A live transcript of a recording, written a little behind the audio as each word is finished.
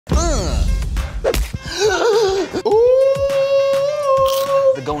Ooh.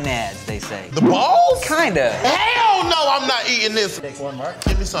 The gonads, they say. The balls? Kinda. Hell no, I'm not eating this. Take one, Mark.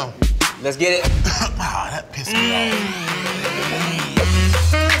 Give me some. Let's get it. Ah, that pissed me off.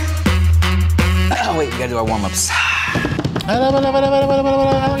 Oh, wait, we gotta do our warm-ups.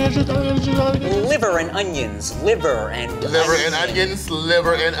 Liver and onions. Liver and onions.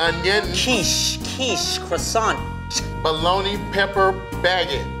 Liver and onions. Quiche, croissant. Bologna pepper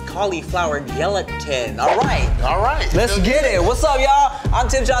baguette. Cauliflower gelatin. All right. All right. Let's get it. What's up, y'all? I'm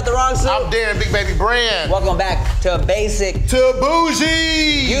Chantarangsu. I'm Darren, Big Baby Brand. Welcome back to Basic to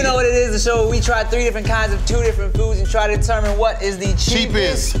Bougie. You know what it is, the show where we try 3 different kinds of 2 different foods and try to determine what is the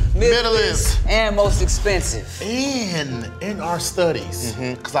cheapest, middlest, and most expensive. And in our studies,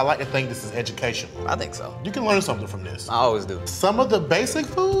 because I like to think this is educational. I think so. You can learn something from this. I always do. Some of the basic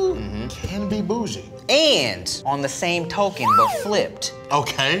food can be bougie. And on the same token, but flipped.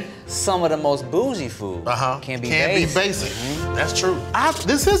 Okay. Some of the most bougie food can be basic. That's true.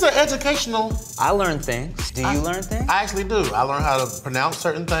 This is an educational. I learn things. Do you learn things? I actually do. I learn how to pronounce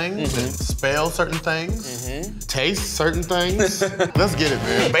certain things, and spell certain things, taste certain things. Let's get it,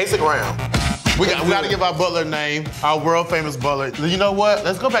 man. Basic round. We got to give our butler a name, our world famous butler. You know what?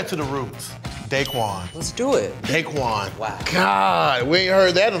 Let's go back to the roots. Daquan. Let's do it. Daquan. Wow. God, we ain't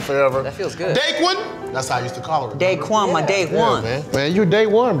heard that in forever. That feels good. Daquan? That's how I used to call her. Daquan, my day one. Man. Man, you're day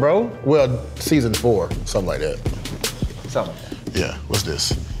one, bro. Well, season 4, something like that. Something like that. Yeah, what's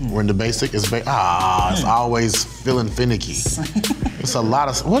this? We're in the basic. It's it's always feeling finicky. It's a lot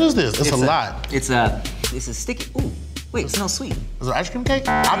of, what is this? It's a lot. It's a sticky, ooh. Wait, it smells sweet. Is it ice cream cake?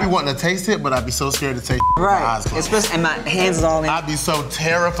 I'd be wanting to taste it, but I'd be so scared to taste it with my eyes closed. Especially, and my hands is all in. I'd be so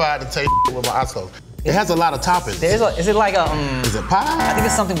terrified to taste it with my eyes closed. It has a lot of toppings. Is it like a, Is it pie? I think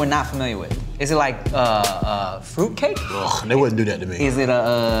it's something we're not familiar with. Is it like fruit cake? Ugh, they wouldn't do that to me. Is it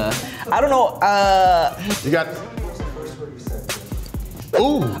I don't know, You got,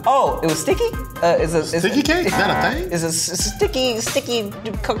 ooh. Oh, it was sticky? Sticky cake? Is that a thing? It's a sticky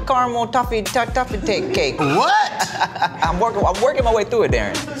caramel toffee cake. What? I'm working my way through it,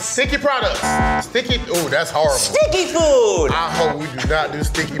 Darren. Sticky products. Sticky, ooh, that's horrible. Sticky food! I hope we do not do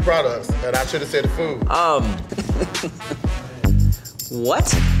sticky products, and I should have said food. What?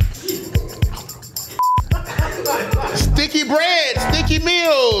 Sticky bread, sticky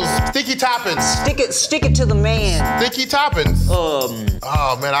meals, sticky toppings. Stick it to the man. Sticky toppings.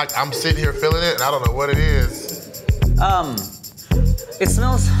 Oh man, I'm sitting here feeling it and I don't know what it is. It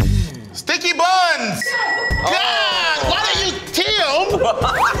smells. Sticky buns! God, why did you Tim?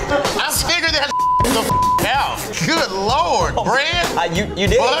 I figured that the out. Good Lord, bread? You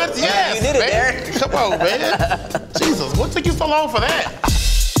did buns? it. Yes, You did it, man. Darren. Come on, man. Jesus, what took you so long for that?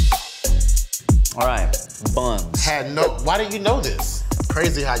 All right, buns. Why did you know this?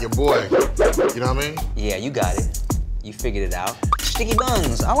 Crazy how your boy, you know what I mean? Yeah, you got it. You figured it out. Sticky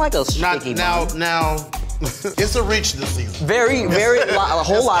buns. I like those sticky buns. Now, it's a reach this season. A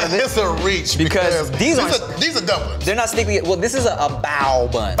whole lot of it. It's a reach because these are dumplings. They're not sticky. Well, this is a bao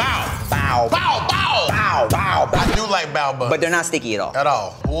bun. Bao. I do like bao buns. But they're not sticky at all. At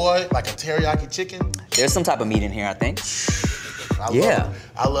all. Boy, like a teriyaki chicken. There's some type of meat in here, I think.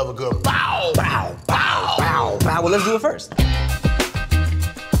 I love a good bao. Well, let's do it first.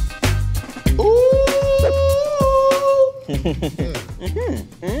 Ooh.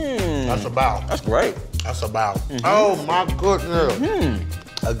 That's a bao. That's great. That's a bao. Oh my goodness.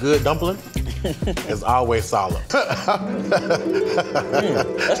 A good dumpling is always solid. That's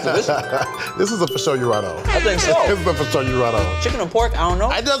delicious. This is a for sure you right on. I think so. This is a for sure you right on. Chicken or pork, I don't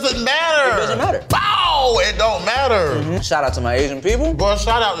know. It doesn't matter. It doesn't matter. Bow! It don't matter. Shout out to my Asian people. Boy,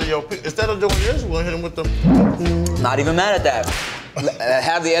 shout out to your people. Instead of doing this, we'll hit him with the... Not even mad at that.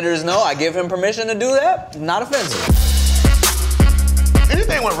 Have the editors know I give him permission to do that. Not offensive.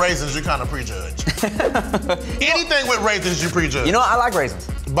 Anything with raisins, you kind of prejudge. Anything with raisins, you prejudge. You know, I like raisins.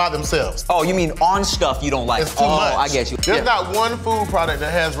 By themselves. Oh, you mean on stuff you don't like? It's too much. I get you. There's not one food product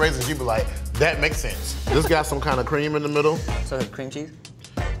that has raisins you be like, that makes sense. This got some kind of cream in the middle. So cream cheese?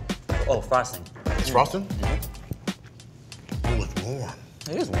 Oh, frosting. It's frosting? Ooh, it's warm.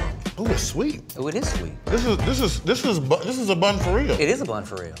 It is warm. Ooh, it's sweet. Oh, it is sweet. This is a bun for real. It is a bun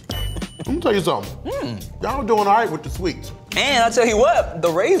for real. Let me tell you something. Y'all doing all right with the sweets. And I tell you what, the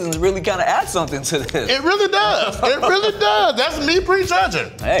raisins really kind of add something to this. It really does. It really does. That's me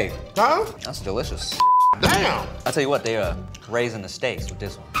prejudging. Hey. Huh? That's delicious. Damn. I tell you what, they're raising the stakes with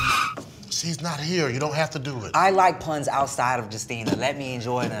this one. She's not here. You don't have to do it. I like puns outside of Justina. Let me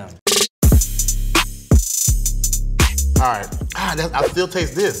enjoy them. All right. I still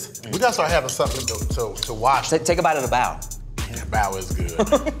taste this. We gotta start having something to wash. Take a bite of the bao. That bow is good.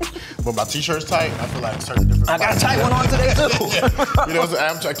 But my t-shirt's tight, I feel like certain different. I got a tight one on today too. Yeah. You know,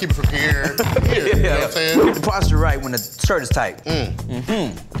 I'm trying to keep it from here. You know what I'm saying? The posture right when the shirt is tight.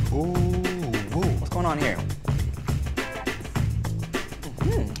 Ooh. What's going on here?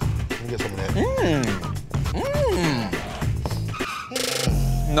 Let me get some of that.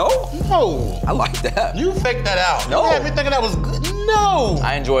 No? No. I like that. You faked that out. No. You had me thinking that was good. No.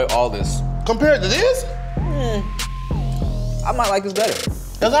 I enjoy all this. Compared to this? I might like this better.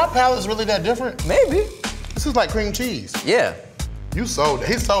 Is our palates really that different? Maybe. This is like cream cheese. Yeah. You sold it.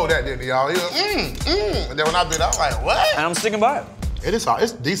 He sold that, didn't he, y'all? He was, And then when I bit, I was like, what? And I'm sticking by it.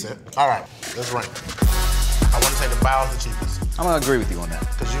 It's decent. All right, let's rank. I want to say the bow's the cheapest. I'm gonna agree with you on that.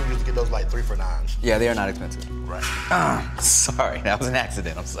 Because you used to get those like 3 for $9s. Yeah, they are not expensive. Right. Sorry, that was an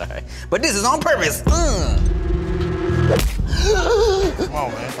accident, I'm sorry. But this is on purpose. Come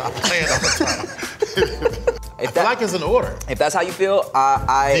on, man. I'm playing all the time. I feel like it's in order. If that's how you feel,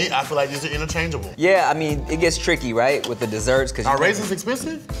 I feel like these are interchangeable. Yeah, I mean, it gets tricky, right, with the desserts. Are raisins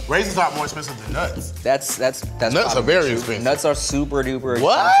expensive? Raisins are more expensive than nuts. That's nuts are very expensive. Nuts are super duper expensive.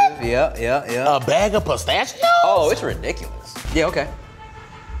 What? Yeah. A bag of pistachios? Oh, it's ridiculous. Yeah, okay.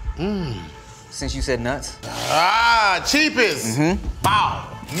 Since you said nuts. Cheapest.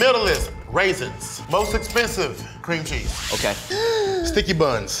 Wow. Middlest, raisins. Most expensive, cream cheese. Okay. Sticky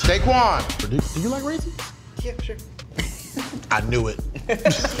buns. Daquan. Do you like raisins? Yeah, sure. I knew it.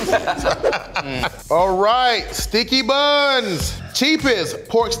 All right, sticky buns. Cheapest,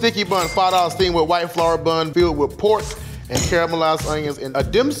 pork sticky bun, $5 steamed with white flour bun filled with pork and caramelized onions in a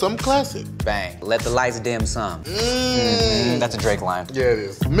dim sum classic. Bang. Let the lights dim some. That's a Drake line. Yeah, it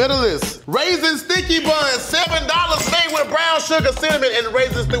is. Middlest, raisin sticky buns, $7 made with brown sugar, cinnamon, and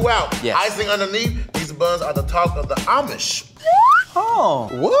raisins throughout. Yes. Icing underneath. These buns are the talk of the Amish. Oh.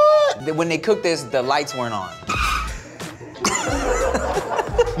 What? When they cooked this, the lights weren't on.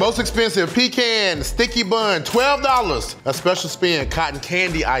 Most expensive, pecan sticky bun, $12. A special spin, cotton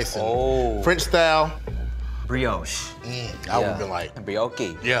candy icing. Oh. French style. Brioche. I would have been like.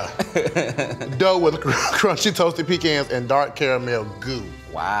 Brioche. Yeah. Dough with crunchy toasted pecans and dark caramel goo.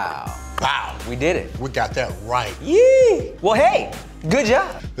 Wow. Wow. We did it. We got that right. Yee. Well, hey, good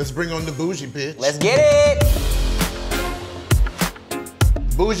job. Let's bring on the bougie, bitch. Let's get it.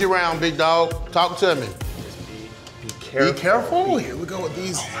 Bougie round, big dog. Talk to me. Careful. Be careful. Here we go with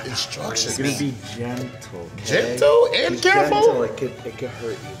these instructions. You're gonna be gentle. Okay? Gentle and be careful? Gentle. It could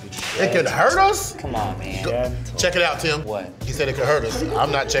hurt you. It could hurt us? Come on, man. Gentle. Check it out, Tim. What? He said it could hurt us.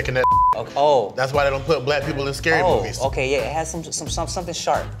 I'm not checking that. Okay. Oh. That's why they don't put black people in scary movies. Okay, yeah, it has something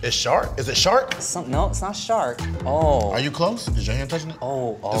sharp. It's shark? Is it shark? No, it's not shark. Oh. Are you close? Is your hand touching it?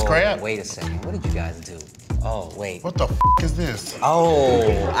 Oh. It's crab? Wait a second. What did you guys do? Oh, wait. What the is this?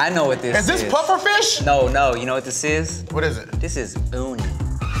 Oh, I know what this is. Is this pufferfish? No. You know what this is? What is it? This is uni.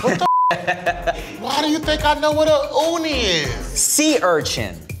 What the Why do you think I know what a uni is? Sea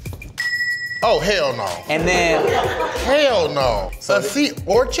urchin. Oh, hell no. And then... Hell no. So a sea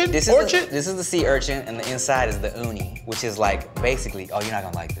urchin? This is the sea urchin, and the inside is the uni, which is like, basically, oh, you're not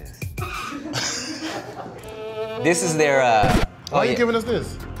gonna like this. This is their, Why are you giving us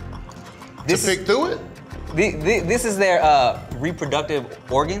this? To pick through it? This is their reproductive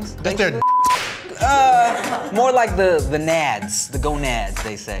organs. That's their more like the nads, the gonads,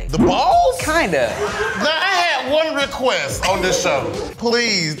 they say. The balls? Kinda. Now, I had one request on this show.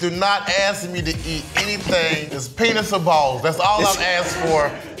 Please do not ask me to eat anything that's penis or balls. That's all I've asked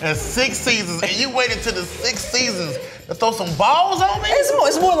for in 6 seasons, and you waited till the 6 seasons to throw some balls on me?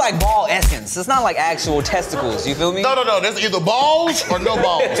 It's more like ball essence. It's not like actual testicles, you feel me? No. There's either balls or no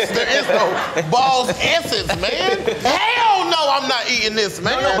balls. There is no balls essence, man. Hell no, I'm not eating this,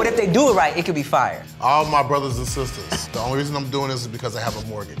 man. No, but if they do it right, it could be fire. All my brothers and sisters, the only reason I'm doing this is because I have a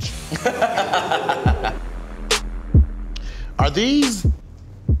mortgage. Are these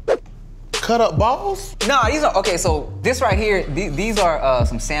cut up balls? No, these are, okay, so this right here, these are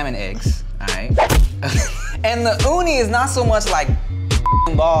some salmon eggs, all right? And the uni is not so much like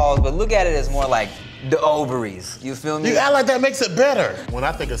balls, but look at it as more like the ovaries, you feel me? You act like that makes it better. When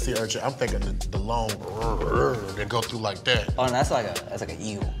I think of sea urchin, I'm thinking the long that go through like that. Oh, no, that's like an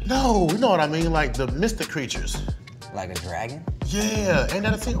eel. No, you know what I mean, like the mystic creatures. Like a dragon? Yeah, ain't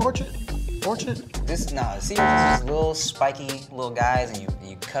that a sea urchin? Sea urchins are just little spiky little guys, and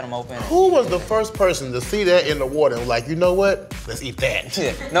you cut them open. Who was the first person to see that in the water and was like, you know what? Let's eat that.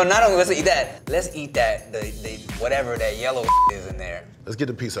 Yeah. No, not only let's eat that. Let's eat that the whatever that yellow is in there. Let's get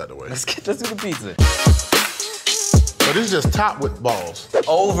the piece out of the way. Let's do the pizza. So this is just topped with balls.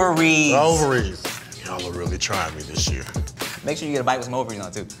 Ovaries. Ovaries. Y'all are really trying me this year. Make sure you get a bite with some ovaries on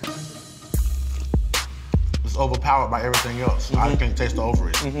it too. It's overpowered by everything else. I can't taste the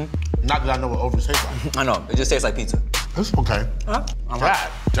ovaries. Not that I know what ovaries taste like. I know, it just tastes like pizza. It's okay. God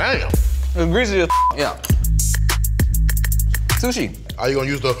damn. It's greasy as yeah. Sushi. Are you gonna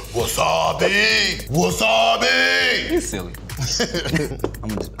use the wasabi? Wasabi! You're silly.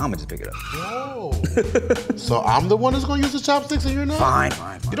 I'm gonna just pick it up. Whoa. So I'm the one that's gonna use the chopsticks and you're not? Fine.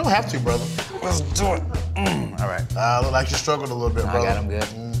 You don't have to, brother. Let's do it. All right. Look like you struggled a little bit, I brother. got him good.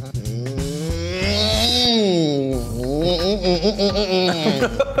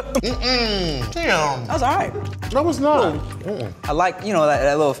 Damn. That was all right. No, it's not. I like, you know,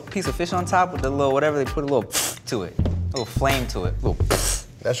 that little piece of fish on top with the little whatever, they put a little to it. A little flame to it.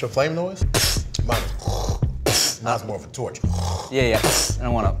 That's your flame noise? Mine's more of a torch. Yeah. I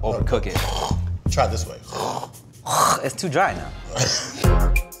don't want to overcook it. Try it this way. It's too dry now. Let's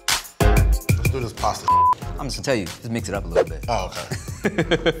do this pasta. I'm just gonna tell you, just mix it up a little bit. Oh, okay.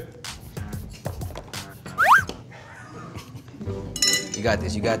 You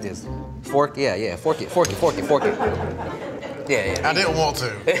got this. Fork, yeah, fork it. Yeah. I didn't want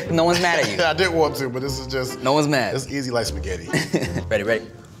to. No one's mad at you. I didn't want to, but this is just... No one's mad. It's easy like spaghetti. Ready.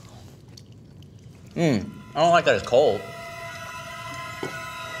 I don't like that it's cold.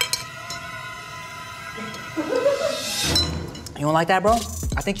 You don't like that, bro?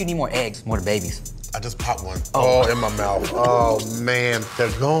 I think you need more eggs, more the babies. I just popped one. Oh, in my mouth. Oh, man.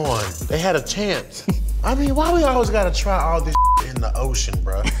 They're gone. They had a chance. I mean, why we always gotta try all this in the ocean,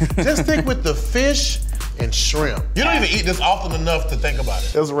 bro? Just stick with the fish and shrimp. You don't even eat this often enough to think about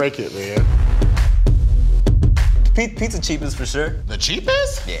it. Let's rake it, man. Pizza cheapest for sure. The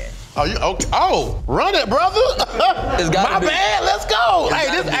cheapest? Yeah. Oh, you okay? Oh, run it, brother. My bad, let's go. No,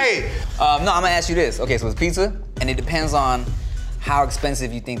 I'm gonna ask you this. Okay, so it's pizza, and it depends on how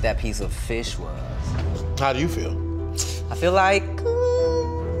expensive you think that piece of fish was. How do you feel? I feel like,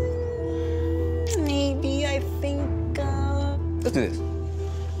 maybe I think, let's do this.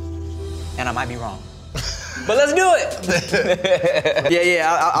 And I might be wrong. But let's do it!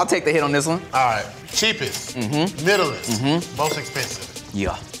 Yeah, I'll take the hit on this one. All right, cheapest, middlest, most expensive.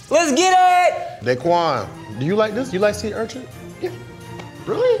 Yeah. Let's get it! Daquan, do you like this? You like sea urchin? Yeah.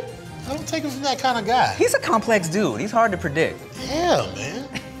 Really? I don't take him from that kind of guy. He's a complex dude. He's hard to predict. Yeah, man.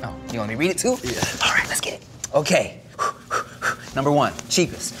 Oh, you want me to read it too? Yeah. All right, let's get it. Okay. Number one,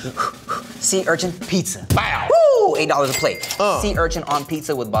 cheapest. Sea urchin pizza. Wow. Woo! $8 a plate. Sea urchin on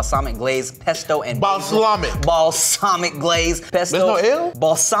pizza with balsamic glaze, pesto, and Balsamic. Balsamic glaze, pesto. There's no L?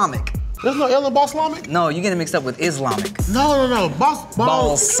 Balsamic. There's no L in balsamic? No, you're getting mixed up with Islamic. No.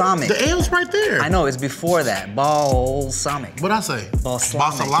 Balsamic. The L's right there. I know, it's before that. Balsamic. What'd I say?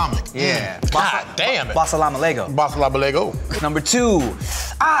 Balsamic. Balsamic. Yeah. God damn it. Balsalama Lego. Balsalama Lego. Number two.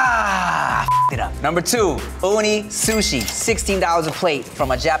 It up. Number two, uni sushi, $16 a plate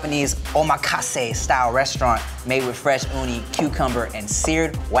from a Japanese omakase style restaurant made with fresh uni, cucumber, and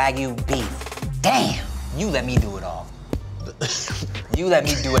seared Wagyu beef. Damn, you let me do it all. You let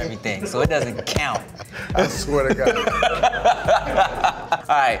me do everything, so it doesn't count. I swear to God.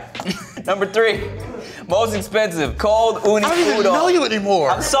 All right, number three, most expensive, cold uni I don't even udon. know you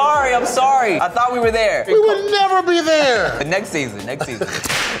anymore. I'm sorry. I thought we were there. We would never be there. Next season.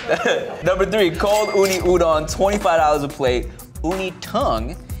 Number three, cold uni udon, $25 a plate, uni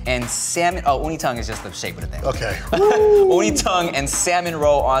tongue and salmon. Oh, uni tongue is just the shape of the thing. Okay. Uni tongue and salmon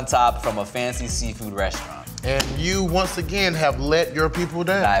roll on top from a fancy seafood restaurant. And you, once again, have let your people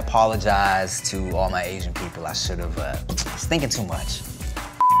down. I apologize to all my Asian people. I should have, I was thinking too much.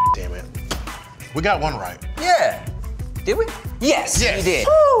 Damn it. We got one right. Yeah. Did we? Yes, we did.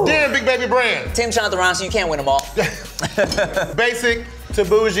 Darren, Big Baby Brand. Tim Chantarangsu, you can't win them all. Basic to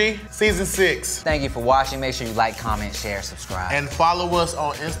Bougie, season 6. Thank you for watching. Make sure you like, comment, share, subscribe. And follow us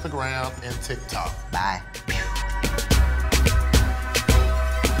on Instagram and TikTok. Bye.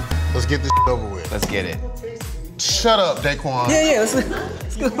 Let's get this over with. Let's get it. Shut up, Daquan. Yeah, let's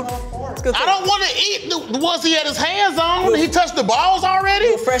go. I don't want to eat the ones he had his hands on. He touched the balls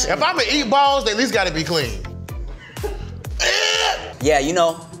already? Fresh. If I'm going to eat balls, they at least got to be clean. Yeah, you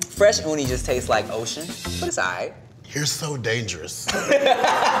know, fresh uni just tastes like ocean, but it's all right. You're so dangerous.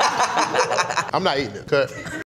 I'm not eating it. Cut.